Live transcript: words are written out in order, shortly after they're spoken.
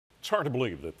hard to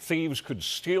believe that thieves could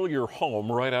steal your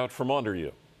home right out from under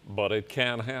you, but it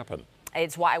can happen.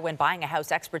 It's why when buying a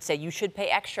house, experts say you should pay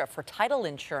extra for title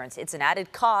insurance. It's an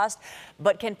added cost,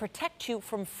 but can protect you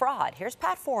from fraud. Here's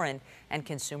Pat Foran and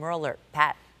Consumer Alert.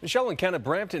 Pat. Michelle and Ken, a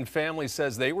Brampton family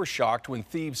says they were shocked when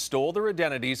thieves stole their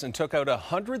identities and took out a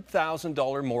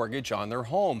 $100,000 mortgage on their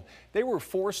home. They were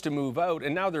forced to move out,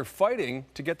 and now they're fighting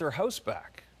to get their house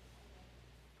back.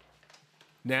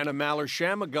 Nana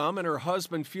Maller-Shamagum and her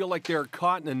husband feel like they're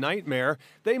caught in a nightmare.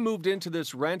 They moved into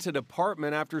this rented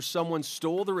apartment after someone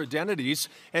stole their identities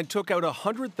and took out a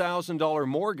 $100,000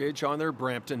 mortgage on their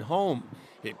Brampton home.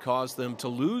 It caused them to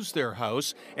lose their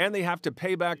house, and they have to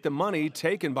pay back the money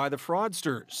taken by the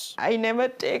fraudsters. I never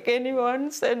take anyone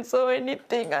cents or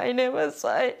anything. I never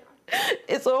say.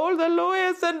 It's all the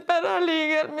lawyers and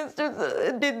paralegal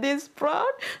Mr. did this fraud.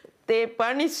 They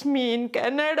punish me in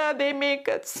Canada. They make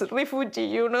us refugee,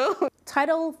 you know.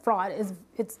 Title fraud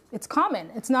it's common.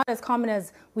 It's not as common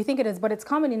as we think it is, but it's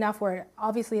common enough where it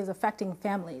obviously is affecting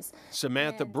families.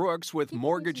 Samantha Brooks with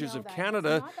Mortgages of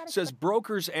Canada says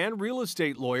brokers and real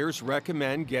estate lawyers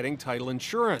recommend getting title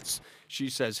insurance. She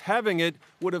says having it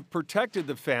would have protected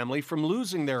the family from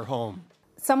losing their home.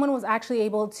 Someone was actually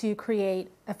able to create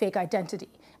a fake identity,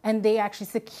 and they actually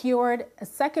secured a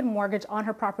second mortgage on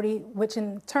her property, which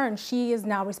in turn she is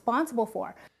now responsible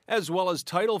for. As well as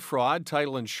title fraud,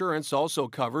 title insurance also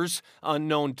covers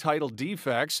unknown title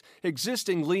defects,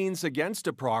 existing liens against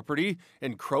a property,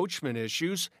 encroachment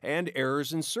issues, and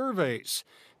errors in surveys.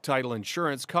 Title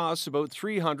insurance costs about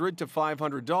 $300 to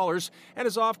 $500 and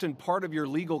is often part of your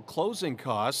legal closing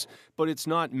costs, but it's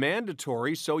not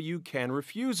mandatory, so you can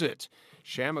refuse it.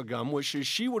 Shamagum wishes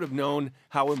she would have known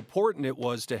how important it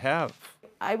was to have.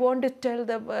 I want to tell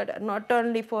the world, not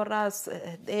only for us,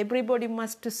 everybody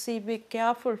must see, be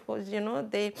careful for, you know,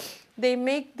 they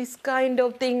make this kind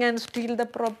of thing and steal the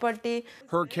property.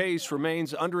 Her case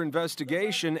remains under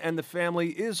investigation, and the family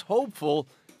is hopeful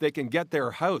they can get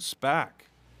their house back.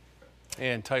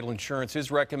 And title insurance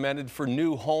is recommended for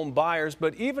new home buyers,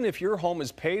 but even if your home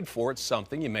is paid for, it's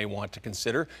something you may want to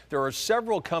consider. There are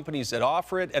several companies that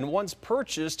offer it, and once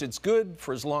purchased, it's good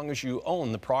for as long as you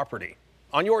own the property.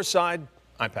 On your side,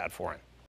 I'm Pat Foran.